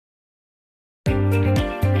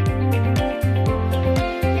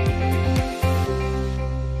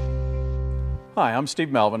Hi, I'm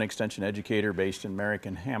Steve Melvin, Extension Educator based in Merrick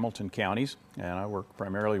and Hamilton counties, and I work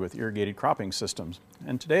primarily with irrigated cropping systems.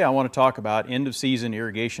 And today I want to talk about end-of-season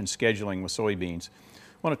irrigation scheduling with soybeans. I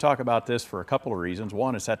want to talk about this for a couple of reasons.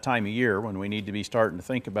 One, it's that time of year when we need to be starting to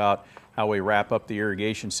think about how we wrap up the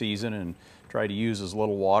irrigation season and try to use as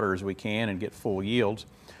little water as we can and get full yields.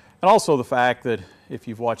 And also the fact that if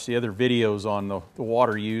you've watched the other videos on the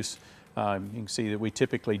water use, you can see that we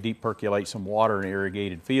typically deep percolate some water in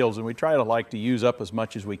irrigated fields, and we try to use up as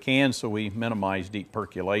much as we can so we minimize deep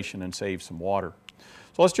percolation and save some water.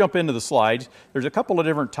 So let's jump into the slides. There's a couple of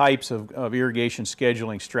different types of irrigation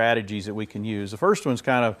scheduling strategies that we can use. The first one's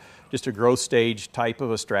kind of just a growth stage type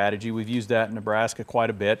of a strategy. We've used that in Nebraska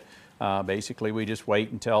quite a bit. Basically, we just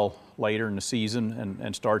wait until later in the season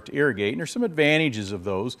and start to irrigate. And there's some advantages of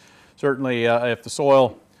those. Certainly, if the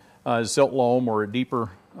soil is silt loam or a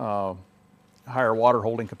deeper higher water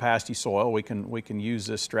holding capacity soil, we can use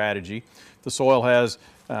this strategy. The soil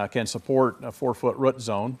can support a 4-foot root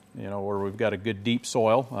zone, where we've got a good deep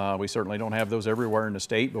soil. We certainly don't have those everywhere in the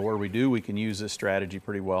state, but where we do, we can use this strategy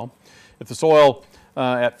pretty well. If the soil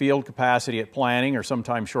at field capacity at planting or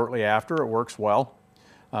sometime shortly after, it works well.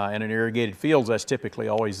 And in irrigated fields, that's typically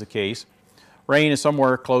always the case. Rain is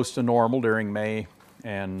somewhere close to normal during May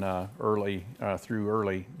and through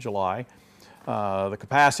early July. The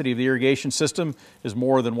capacity of the irrigation system is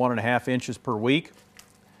more than 1.5 inches per week.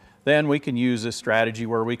 Then we can use this strategy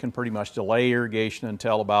where we can pretty much delay irrigation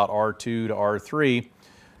until about R2 to R3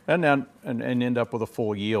 and end up with a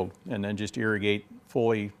full yield and then just irrigate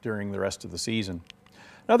fully during the rest of the season.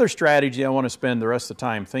 Another strategy I want to spend the rest of the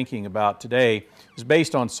time thinking about today is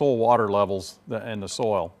based on soil water levels in the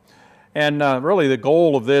soil. And really the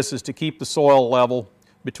goal of this is to keep the soil level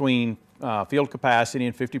between field capacity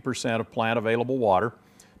and 50% of plant available water.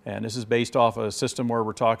 And this is based off a system where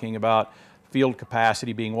we're talking about field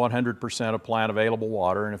capacity being 100% of plant available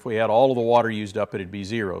water. And if we had all of the water used up, it'd be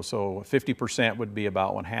 0. So 50% would be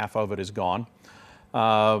about when half of it is gone.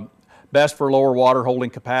 Best for lower water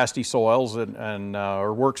holding capacity soils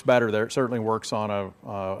or works better there. It certainly works on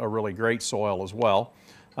a really great soil as well.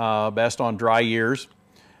 Best on dry years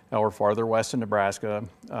or farther west in Nebraska.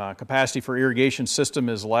 Capacity for irrigation system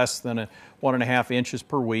is less than 1.5 inches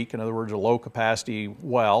per week. In other words, a low capacity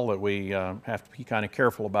well that we have to be kind of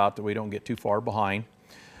careful about that we don't get too far behind.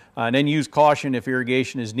 And then use caution if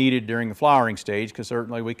irrigation is needed during the flowering stage, because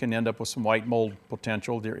certainly we can end up with some white mold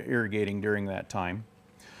potential irrigating during that time.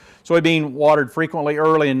 Soybean watered frequently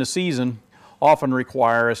early in the season often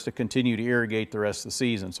require us to continue to irrigate the rest of the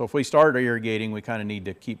season. So if we start irrigating, we kind of need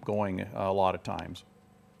to keep going a lot of times.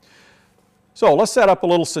 So let's set up a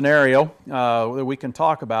little scenario that we can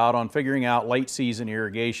talk about on figuring out late season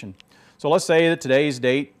irrigation. So let's say that today's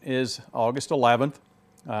date is August 11th.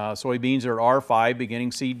 Soybeans are at R5,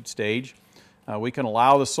 beginning seed stage. We can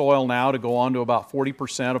allow the soil now to go on to about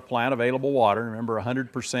 40% of plant available water. Remember,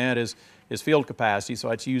 100% is field capacity, so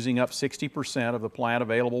that's using up 60% of the plant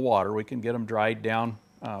available water. We can get them dried down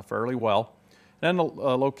fairly well. Then the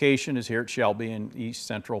location is here at Shelby in east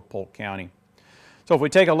central Polk County. So if we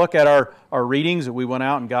take a look at our readings that we went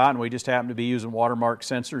out and got, and we just happen to be using watermark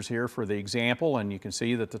sensors here for the example, and you can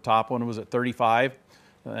see that the top one was at 35,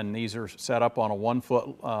 and these are set up on a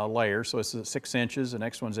 1-foot layer, so this is at 6 inches. The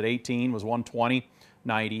next one's at 18, was 120,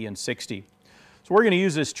 90, and 60. So we're going to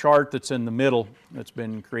use this chart that's in the middle that's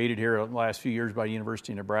been created here the last few years by the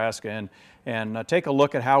University of Nebraska and take a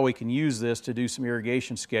look at how we can use this to do some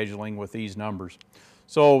irrigation scheduling with these numbers.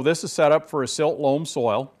 So this is set up for a silt loam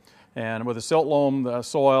soil. And with a silt loam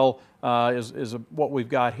soil is what we've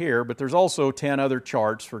got here, but there's also 10 other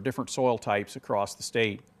charts for different soil types across the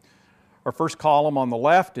state. Our first column on the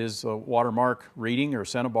left is watermark reading or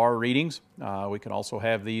centibar readings. We can also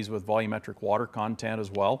have these with volumetric water content as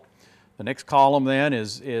well. The next column then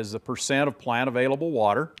is the percent of plant available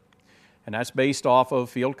water, and that's based off of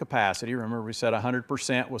field capacity. Remember, we said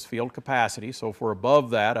 100% was field capacity, so if we're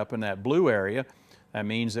above that, up in that blue area, that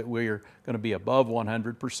means that we're going to be above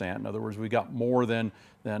 100%. In other words, we got more than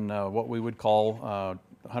what we would call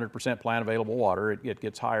 100% plant available water. It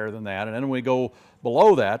gets higher than that. And then when we go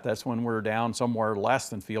below that, that's when we're down somewhere less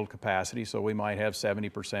than field capacity, so we might have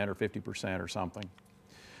 70% or 50% or something.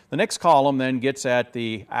 The next column then gets at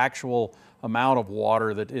the actual amount of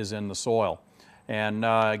water that is in the soil. And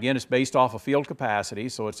again, it's based off of field capacity,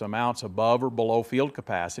 so it's amounts above or below field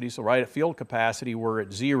capacity. So right at field capacity, we're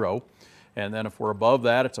at 0. And then if we're above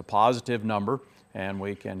that, it's a positive number, and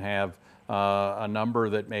we can have a number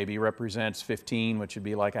that maybe represents 15, which would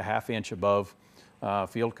be like a ½ inch above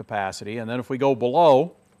field capacity. And then if we go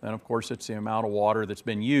below, then of course it's the amount of water that's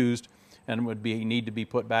been used, and would need to be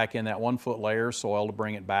put back in that 1 foot layer of soil to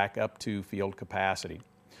bring it back up to field capacity.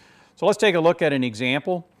 So let's take a look at an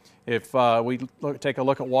example. If we take a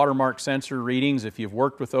look at watermark sensor readings, if you've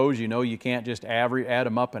worked with those, you know you can't just add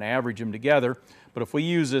them up and average them together. But if we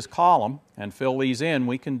use this column and fill these in,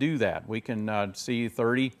 we can do that. We can see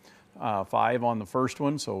 35 on the first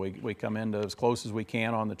one, so we come into as close as we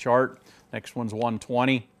can on the chart. Next one's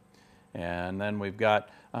 120, and then we've got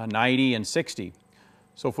 90 and 60.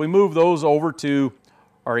 So if we move those over to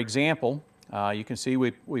our example, you can see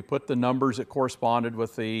we put the numbers that corresponded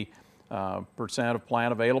with the percent of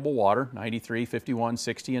plant available water, 93, 51,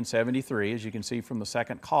 60, and 73, as you can see from the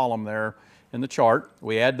second column there in the chart.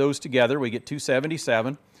 We add those together, we get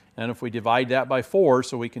 277, and if we divide that by 4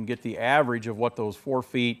 so we can get the average of what those 4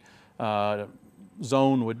 feet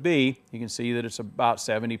zone would be, you can see that it's about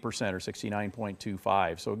 70% or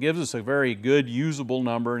 69.25. So it gives us a very good usable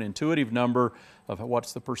number, an intuitive number of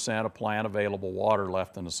what's the percent of plant available water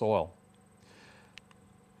left in the soil.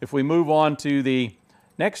 If we move on to the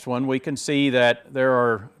next one, we can see that there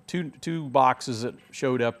are two boxes that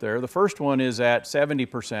showed up there. The first one is at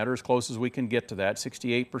 70%, or as close as we can get to that,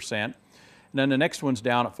 68%. And then the next one's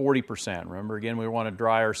down at 40%. Remember, again, we want to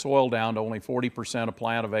dry our soil down to only 40% of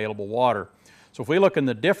plant available water. So if we look in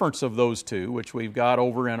the difference of those two, which we've got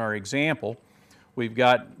over in our example, we've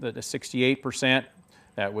got the 68%.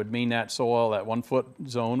 That would mean that soil, that 1 foot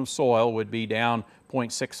zone of soil would be down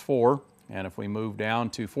 0.64. And if we move down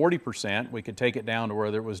to 40%, we could take it down to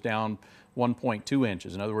where it was down 1.2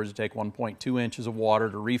 inches. In other words, it'd take 1.2 inches of water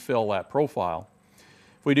to refill that profile.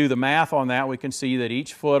 If we do the math on that, we can see that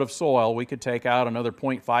each foot of soil, we could take out another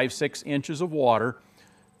 0.56 inches of water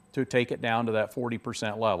to take it down to that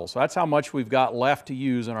 40% level. So that's how much we've got left to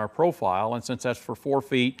use in our profile. And since that's for 4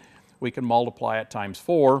 feet, we can multiply it times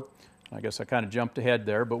 4. I guess I kind of jumped ahead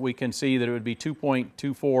there, but we can see that it would be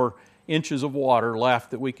 2.24 inches of water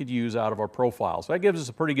left that we could use out of our profile. So that gives us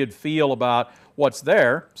a pretty good feel about what's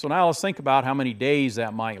there. So now let's think about how many days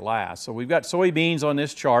that might last. So we've got soybeans on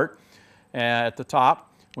this chart at the top.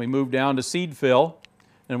 We move down to seed fill,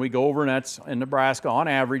 and we go over, and that's in Nebraska, on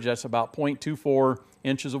average, that's about 0.24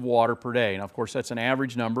 inches of water per day. Now, of course, that's an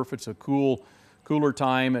average number. If it's a cooler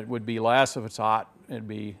time, it would be less. If it's hot, it'd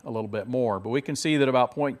be a little bit more. But we can see that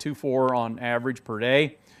about 0.24 on average per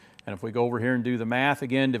day. And if we go over here and do the math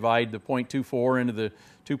again, divide the 0.24 into the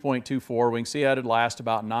 2.24, we can see that it'd last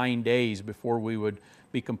about 9 days before we would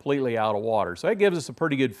be completely out of water. So that gives us a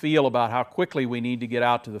pretty good feel about how quickly we need to get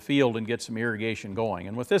out to the field and get some irrigation going.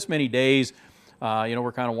 And with this many days,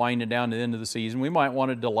 we're kind of winding down to the end of the season. We might want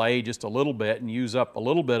to delay just a little bit and use up a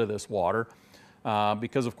little bit of this water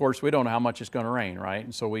because, of course, we don't know how much it's going to rain, right?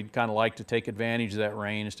 And so we'd kind of like to take advantage of that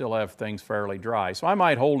rain and still have things fairly dry. So I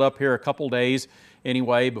might hold up here a couple days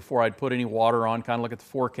anyway before I'd put any water on, kind of look at the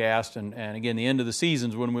forecast. And again, the end of the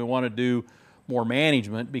season's when we want to do more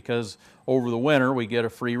management, because over the winter we get a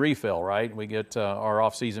free refill, right? We get our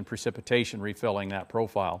off-season precipitation refilling that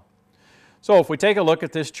profile. So if we take a look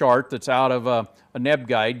at this chart that's out of a NEB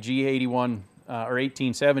guide, G81 or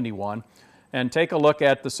 1871, and take a look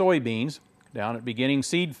at the soybeans down at beginning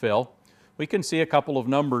seed fill, we can see a couple of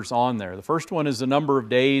numbers on there. The first one is the number of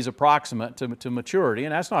days approximate to maturity,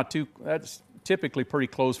 and that's typically pretty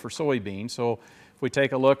close for soybeans. So if we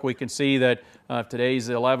take a look, we can see that if today's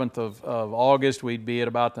the 11th of August, we'd be at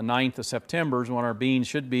about the 9th of September when our beans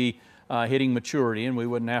should be hitting maturity, and we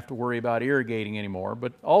wouldn't have to worry about irrigating anymore.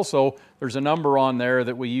 But also, there's a number on there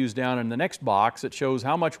that we use down in the next box that shows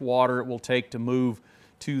how much water it will take to move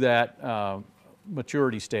to that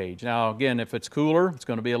maturity stage. Now, again, if it's cooler, it's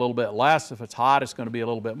going to be a little bit less. If it's hot, it's going to be a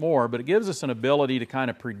little bit more. But it gives us an ability to kind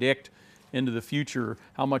of predict into the future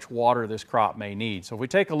how much water this crop may need. So if we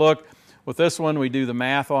take a look with this one, we do the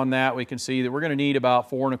math on that, we can see that we're going to need about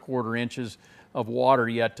 4¼ inches of water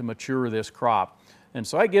yet to mature this crop. And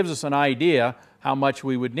so that gives us an idea how much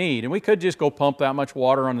we would need. And we could just go pump that much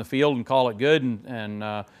water on the field and call it good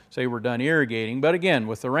and say we're done irrigating. But again,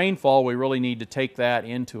 with the rainfall, we really need to take that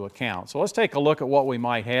into account. So let's take a look at what we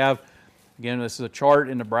might have. Again, this is a chart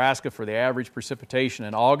in Nebraska for the average precipitation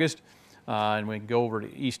in August. And we can go over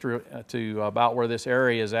to east to about where this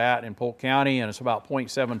area is at in Polk County, and it's about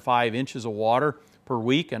 0.75 inches of water per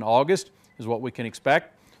week in August is what we can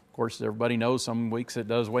expect. Of course, everybody knows some weeks it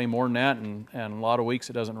does way more than that, and a lot of weeks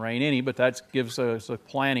it doesn't rain any, but that gives us a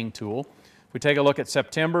planning tool. If we take a look at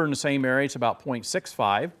September in the same area, it's about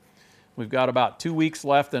 0.65. We've got about 2 weeks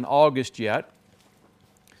left in August yet.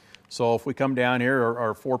 So if we come down here,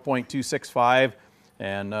 our 4.265,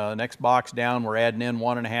 and the next box down, we're adding in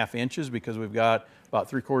 1½ inches because we've got about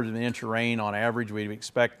 3/4 of an inch of rain on average. We'd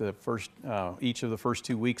expect each of the first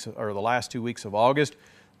 2 weeks, or the last 2 weeks of August.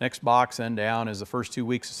 Next box then down is the first 2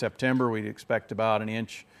 weeks of September. We'd expect about 1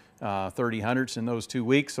 inch 30/100 in those 2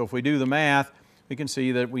 weeks. So if we do the math, we can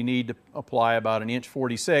see that we need to apply about 1 inch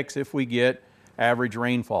 46 if we get average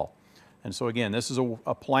rainfall. And so again, this is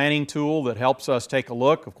a planning tool that helps us take a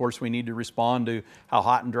look. Of course, we need to respond to how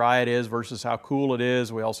hot and dry it is versus how cool it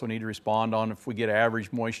is. We also need to respond on if we get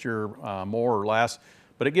average moisture more or less.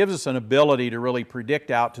 But it gives us an ability to really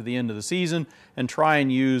predict out to the end of the season and try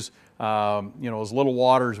and use as little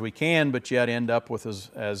water as we can, but yet end up with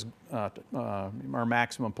our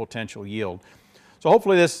maximum potential yield. So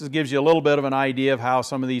hopefully this gives you a little bit of an idea of how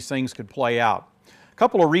some of these things could play out. A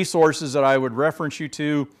couple of resources that I would reference you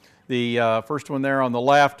to. The first one there on the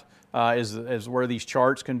left is where these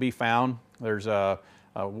charts can be found. There's a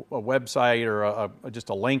website or just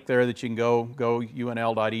a link there that you can go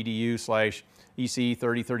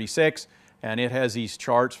unl.edu/EC3036, and it has these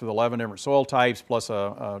charts for the 11 different soil types plus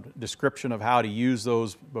a description of how to use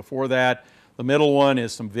those before that. The middle one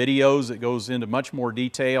is some videos that goes into much more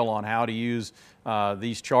detail on how to use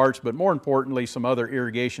these charts, but more importantly some other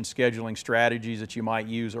irrigation scheduling strategies that you might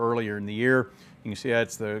use earlier in the year. You can see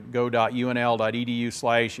that's the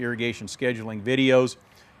go.unl.edu/irrigation scheduling videos.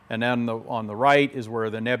 And then on the right is where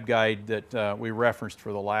the NEB guide that we referenced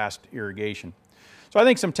for the last irrigation. So I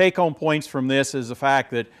think some take-home points from this is the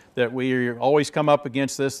fact that we always come up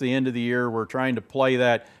against this the end of the year. We're trying to play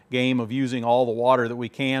that game of using all the water that we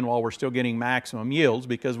can while we're still getting maximum yields,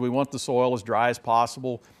 because we want the soil as dry as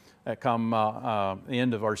possible come the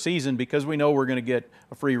end of our season, because we know we're going to get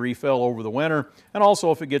a free refill over the winter. And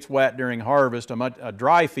also if it gets wet during harvest, a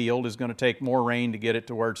dry field is going to take more rain to get it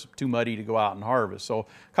to where it's too muddy to go out and harvest. So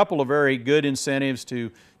a couple of very good incentives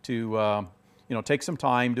to take some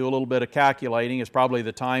time, do a little bit of calculating. It's probably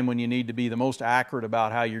the time when you need to be the most accurate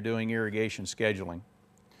about how you're doing irrigation scheduling.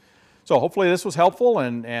 So hopefully this was helpful,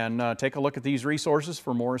 and take a look at these resources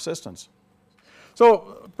for more assistance.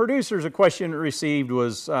 So producers, a question received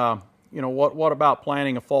was, what about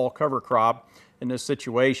planting a fall cover crop in this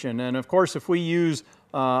situation? And of course, if we use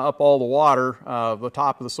up all the water, the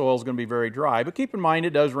top of the soil is going to be very dry. But keep in mind,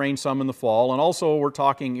 it does rain some in the fall, and also we're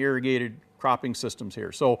talking irrigated cropping systems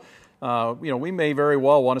here. So, we may very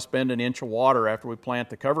well want to spend 1 inch of water after we plant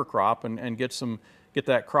the cover crop and get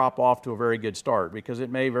that crop off to a very good start, because it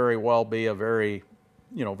may very well be a very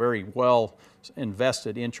well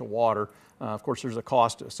invested inch of water. Of course, there's a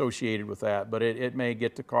cost associated with that, but it may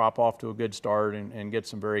get the crop off to a good start and get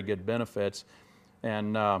some very good benefits,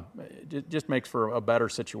 and it just makes for a better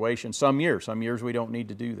situation. Some years we don't need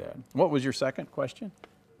to do that. What was your second question?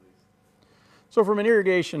 So from an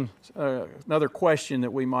irrigation, another question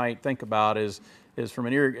that we might think about is from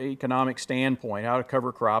an economic standpoint, how do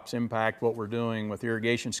cover crops impact what we're doing with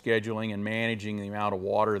irrigation scheduling and managing the amount of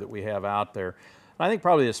water that we have out there? I think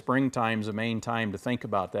probably the springtime is the main time to think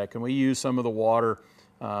about that. Can we use some of the water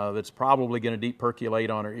that's probably going to deep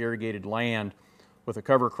percolate on our irrigated land with a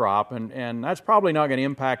cover crop? And that's probably not going to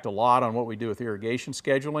impact a lot on what we do with irrigation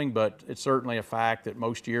scheduling, but it's certainly a fact that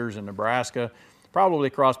most years in Nebraska, probably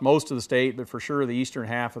across most of the state, but for sure the eastern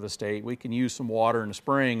half of the state, we can use some water in the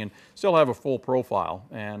spring and still have a full profile.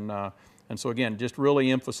 And so again, just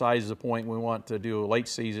really emphasizes the point we want to do a late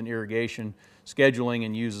season irrigation scheduling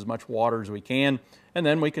and use as much water as we can, and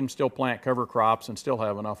then we can still plant cover crops and still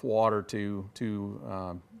have enough water to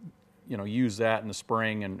use that in the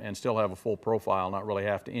spring and still have a full profile, not really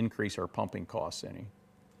have to increase our pumping costs any.